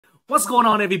What's going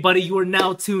on, everybody? You are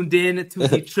now tuned in to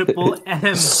the Triple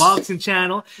M Boxing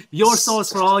channel, your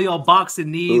source for all your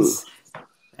boxing needs.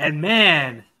 And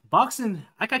man, boxing,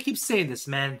 like I keep saying this,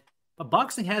 man, but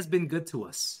boxing has been good to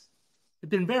us. It's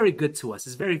been very good to us.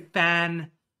 It's very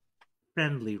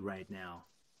fan-friendly right now,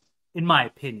 in my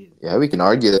opinion. Yeah, we can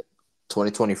argue that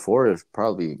 2024 is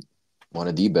probably one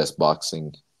of the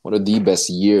best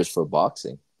years for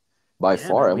boxing by Yeah,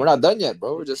 far. man. And we're not done yet,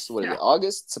 bro. We're just, what is it,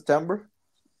 August, September?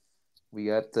 We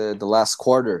got the last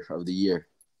quarter of the year.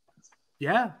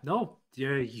 Yeah, no,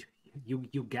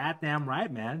 you goddamn right,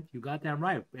 man. You goddamn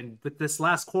right. And with this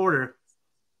last quarter,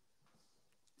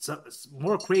 so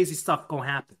more crazy stuff gonna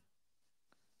happen.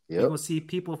 You're Yep, gonna see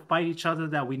people fight each other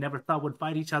that we never thought would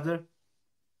fight each other.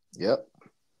 yep.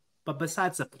 But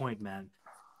besides the point, man,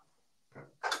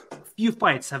 a few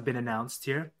fights have been announced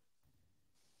here,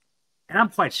 and I'm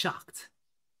quite shocked.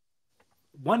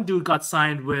 One dude got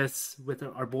signed with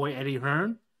our boy Eddie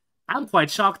Hearn. I'm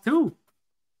quite shocked too.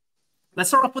 Let's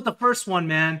start off with the first one,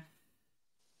 man.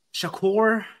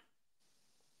 Shakur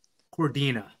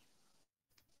Cordina.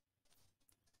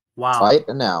 Wow. Fight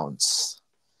announced.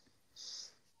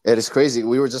 It is crazy.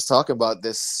 We were just talking about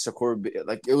this Shakur.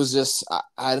 Like, it was just,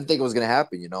 I didn't think it was going to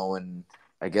happen, and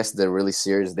I guess they're really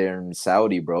serious there in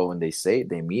Saudi, bro. When they say it,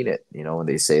 they mean it. When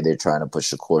they say they're trying to put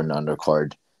Shakur in the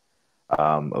undercard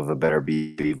of a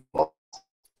Beterbiev.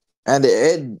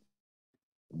 And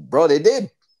bro, they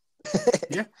did.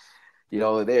 Yeah.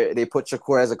 They put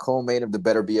Shakur as a co-main of the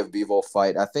Bivol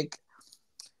fight. I think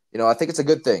it's a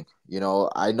good thing.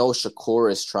 I know Shakur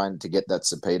is trying to get that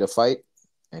Cepeda fight,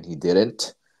 and he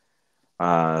didn't.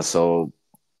 So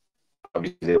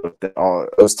obviously they looked at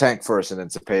it was Tank first, and then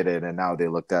Cepeda, and now they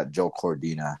looked at Joe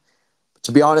Cordina.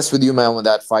 To be honest with you, man, when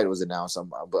that fight was announced, I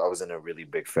wasn't a really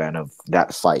big fan of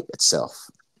that fight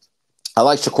itself. I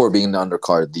like Shakur being the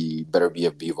undercard, the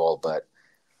Beterbiev Bivol, but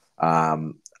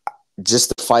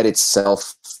just the fight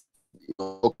itself,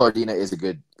 Cordina is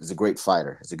a great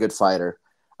fighter. He's a good fighter.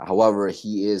 However,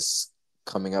 he is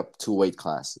coming up 2 weight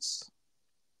classes.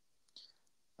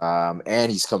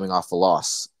 And he's coming off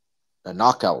a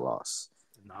knockout loss.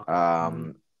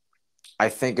 I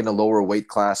think in a lower weight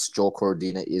class, Joe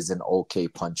Cordina is an okay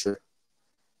puncher.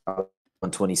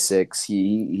 126,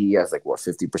 he has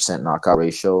 50% knockout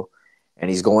ratio,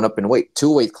 and he's going up in weight,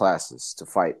 2 weight classes to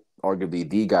fight arguably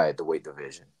the guy at the weight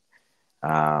division.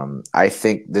 I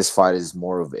think this fight is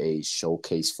more of a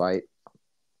showcase fight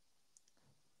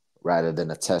rather than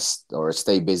a test or a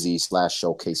stay busy /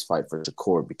 showcase fight for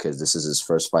Shakur, because this is his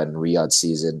first fight in Riyadh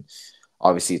season.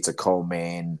 Obviously, it's a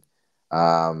co-main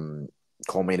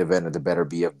event of the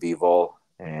Beterbiev Bivol,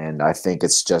 and I think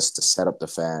it's just to set up the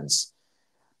fans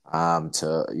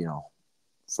for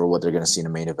what they're going to see in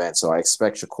the main event. So I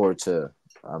expect Shakur to.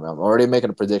 I'm already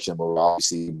making a prediction, but we'll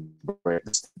obviously break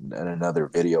this in another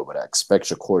video. But I expect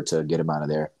Shakur to get him out of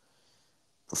there,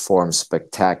 perform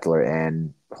spectacular,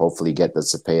 and hopefully get the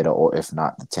Cepeda, or if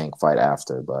not, the Tank fight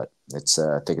after. But I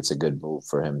think it's a good move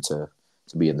for him to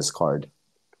be in this card.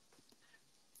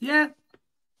 Yeah,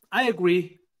 I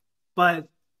agree, but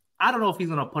I don't know if he's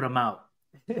gonna put him out.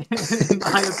 In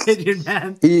my opinion,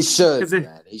 man, he should.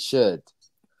 He should.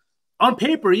 On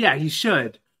paper, yeah, he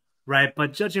should, right?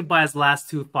 But judging by his last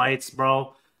 2 fights,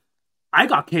 bro, I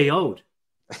got KO'd.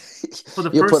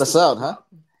 You put us out, huh?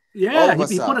 Yeah,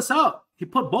 he put us out. He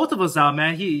put both of us out,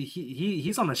 man.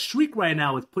 He's on a streak right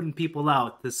now with putting people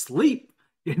out to sleep,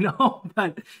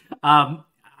 But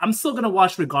I'm still gonna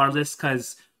watch regardless,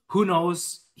 because who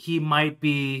knows, he might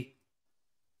be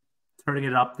turning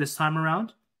it up this time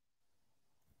around,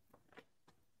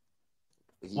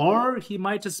 or he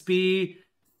might just be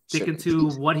sticking to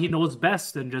what he knows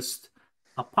best and just,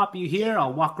 I'll pop you here,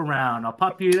 I'll walk around, I'll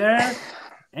pop you there.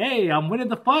 Hey, I'm winning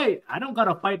the fight. I don't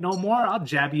gotta fight no more. I'll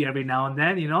jab you every now and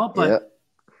then, But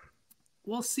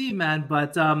we'll see, man.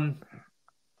 But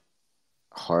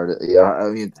hard. Yeah, I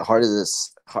mean, hard is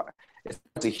this. It's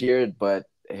hard to hear it, but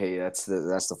hey, that's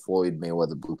the Floyd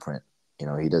Mayweather blueprint.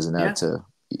 He doesn't have to.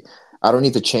 I don't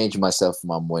need to change myself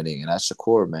when I'm winning, and that's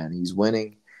Shakur, man. He's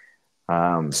winning.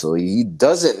 So he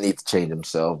doesn't need to change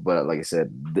himself, but like I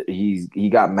said, he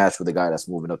got matched with a guy that's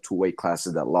moving up 2 weight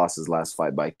classes that lost his last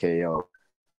fight by KO.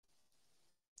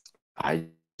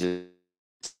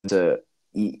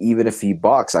 Even if he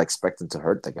boxes, I expect him to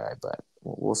hurt the guy, but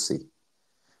we'll see.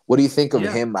 What do you think of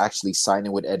him actually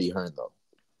signing with Eddie Hearn, though?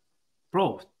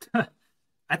 Bro,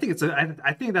 I think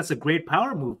that's a great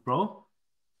power move, bro.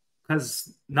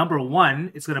 Because number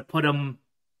one, it's gonna put him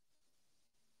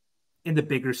in the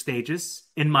bigger stages,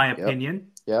 in my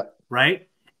opinion. Yeah. Right?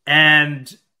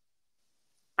 And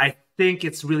I think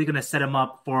it's really gonna set him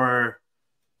up for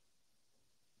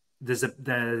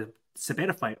the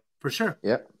Cepeda fight for sure.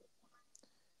 Yeah,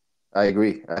 I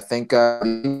agree. I think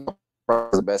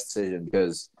was the best decision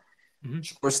because Hmm.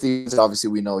 Shakur Stevenson, obviously,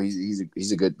 we know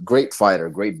he's a great fighter,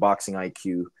 great boxing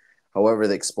IQ. However,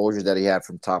 the exposure that he had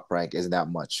from Top Rank isn't that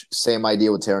much. Same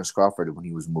idea with Terrence Crawford when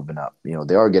he was moving up. You know,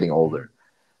 they are getting Hmm. older.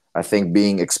 I think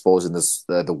being exposed in this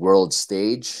the world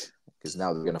stage because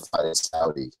now they're gonna fight in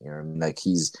Saudi. You know, what I mean? Like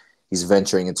he's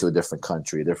venturing into a different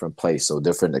country, a different place, so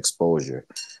different exposure.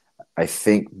 I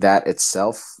think that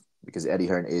itself, because Eddie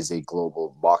Hearn is a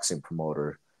global boxing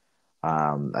promoter,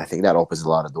 I think that opens a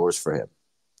lot of doors for him.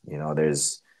 You know,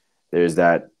 there's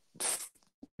that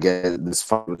get this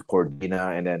fight with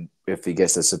Cordina, and then if he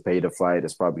gets a Cepeda fight,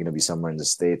 it's probably going to be somewhere in the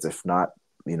States. If not,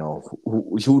 you know,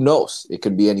 who knows? It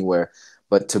could be anywhere.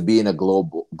 But to be in a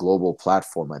global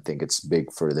platform, I think it's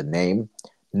big for the name.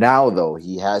 Now, though,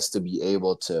 he has to be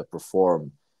able to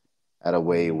perform at a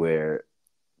way where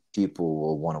people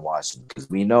will want to watch him because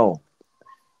we know,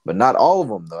 but not all of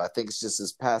them though. I think it's just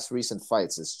his past recent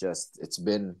fights. It's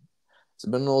been a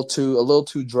little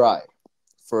too dry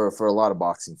for a lot of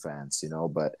boxing fans, you know.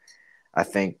 But I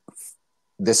think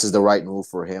this is the right move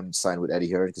for him to sign with Eddie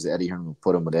Hearn because Eddie Hearn will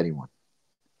put him with anyone.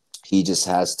 He just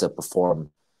has to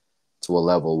perform to a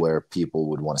level where people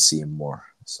would want to see him more.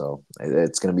 So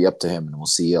it's going to be up to him, and we'll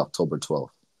see October 12th.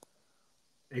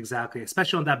 Exactly,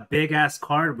 especially on that big ass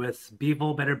card with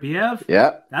Bivol Beterbiev.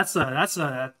 Yeah, That's that's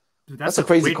a a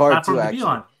crazy great card too. platform to be Actually,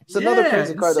 on. it's another Yeah,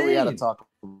 crazy card that we had to insane. talk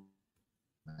about.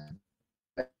 Man.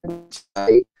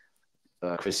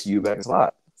 Chris Eubank's a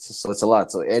lot. So it's a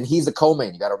lot. So and he's the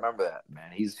co-main. You got to remember that,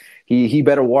 man. He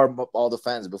better warm up all the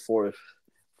fans before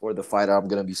the fight. I'm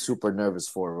gonna be super nervous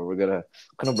for. But we're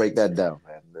gonna break that down,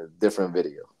 man. The different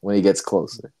video when he gets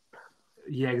closer.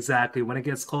 Yeah, exactly. When it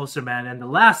gets closer, man. And the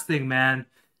last thing, man,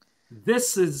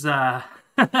 this is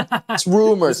It's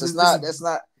rumors. this is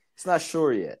It's not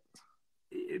sure yet.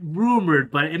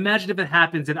 rumored, but imagine if it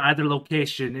happens in either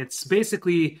location. It's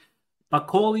basically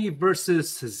Bakole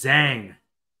versus Zhang,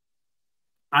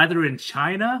 either in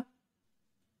China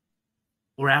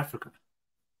or Africa.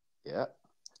 Yeah.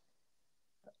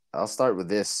 I'll start with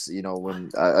this. You know,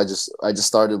 when I just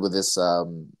started with this,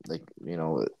 like you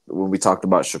know, when we talked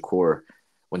about Shakur,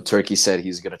 when Turkey said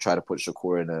he's gonna try to put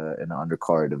Shakur in an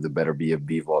undercard of the Beterbiev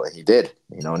Bivol, and he did.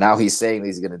 You know, now he's saying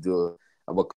he's gonna do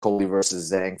a Bakole versus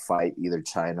Zhang fight, either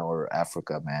China or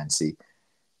Africa. Man, see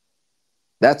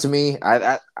that to me,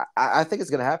 I think it's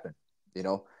gonna happen. You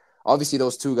know, obviously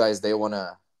those two guys they want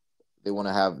a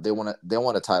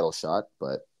title shot,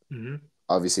 but Hmm.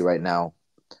 obviously right now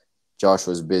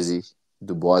Joshua's busy.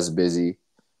 Dubois is busy.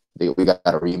 We got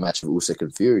a rematch of Usyk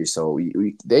and Fury, so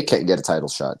they can't get a title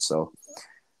shot. So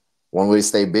one way to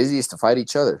stay busy is to fight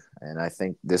each other, and I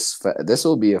think this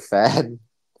will be a fan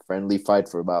friendly fight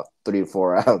for about 3 to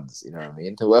 4 rounds. You know what I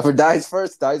mean? Whoever dies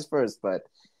first dies first. But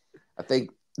I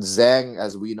think Zhang,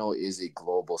 as we know, is a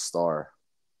global star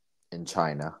in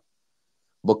China.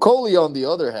 Bakole, on the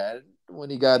other hand, when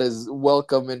he got his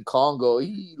welcome in Congo,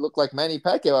 he looked like Manny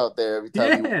Pacquiao out there every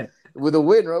time Yeah, with a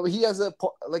win. Right? He has a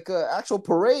actual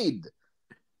parade,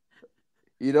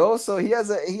 you know. So he has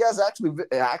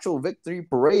actual victory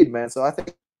parade, man. So I think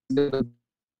it's gonna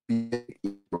be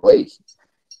way,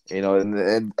 you know.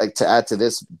 And like to add to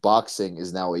this, boxing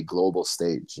is now a global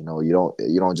stage. You know, you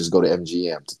don't just go to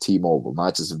MGM to T-Mobile,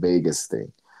 not just a Vegas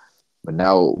thing. But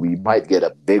now we might get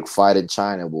a big fight in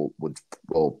China.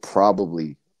 Will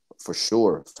probably for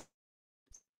sure,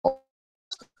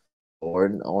 or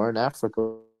in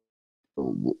Africa,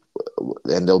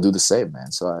 and they'll do the same,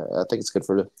 man. So I think it's good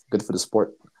for the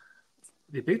sport.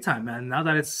 the big time, man. Now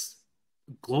that it's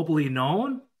globally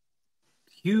known,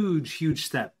 huge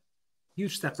step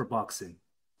for boxing,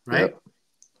 right? Yep.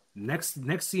 Next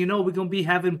thing you know, we're gonna be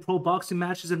having pro boxing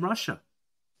matches in Russia.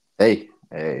 Hey,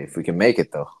 if we can make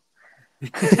it though,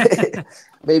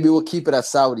 maybe we'll keep it at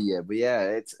Saudi. Yeah, but yeah,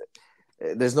 it's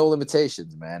there's no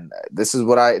limitations, man.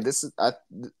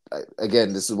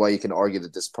 Again, this is why you can argue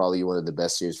that this is probably one of the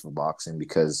best years for boxing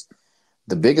because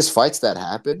the biggest fights that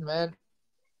happened, man,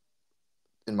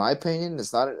 in my opinion, it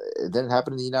didn't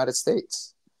happen in the United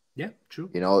States. Yeah,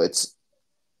 true. You know,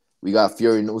 we got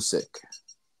Fury and Usyk.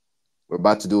 They're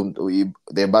about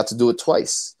to do it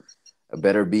twice. A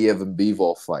Beterbiev and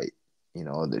Bivol fight. You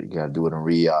know, they're gonna do it in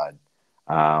Riyadh.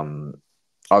 Um,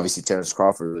 Obviously Terrence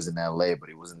Crawford was in LA, but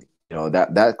he wasn't. You know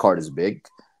that card is big.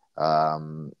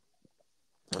 Then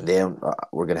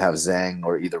we're gonna have Zhang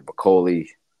or either Bakole.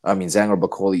 I mean Zhang or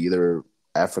Bakole, either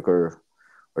Africa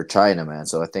or China, man.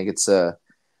 So I think it's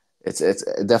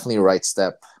definitely a right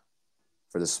step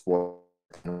for the sport.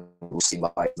 We'll see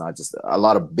fights, not just a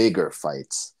lot of bigger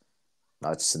fights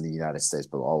not just in the United States,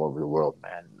 but all over the world,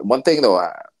 man. One thing though,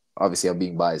 obviously I'm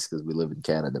being biased because we live in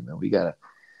Canada, man. We gotta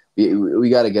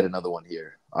get another one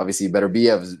here. Obviously,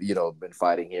 Beterbiev, been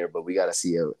fighting here, but we gotta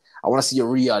see I want to see a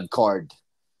Riyadh card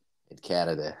in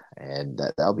Canada, and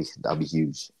that'll be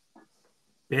huge.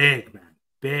 Big, man,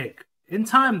 big. In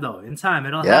time, though, in time,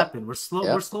 it'll Yep. happen. We're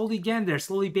Yep. slowly getting there,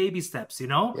 slowly baby steps,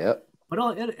 Yep.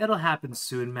 But it'll happen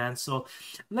soon, man. So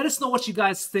let us know what you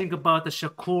guys think about the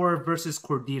Shakur versus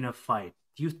Cordina fight.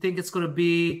 Do you think it's gonna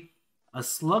be a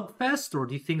slugfest, or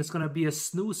do you think it's gonna be a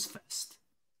snooze fest?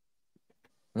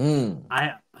 Mm.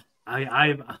 I,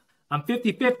 I'm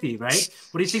 50-50, right?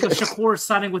 What do you think of Shakur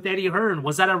signing with Eddie Hearn?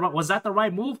 Was that the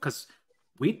right move? Because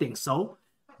we think so.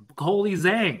 Bakole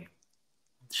Zhang.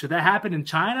 Should that happen in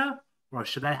China, or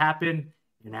should that happen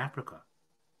in Africa?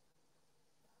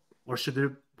 Or should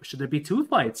there be two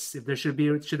fights? If there should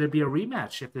there be a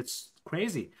rematch? If it's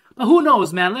crazy, but who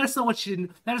knows, man? Let us know what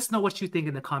you think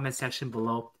in the comment section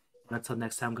below. And until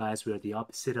next time, guys, we are the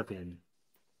opposite of in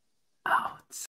out.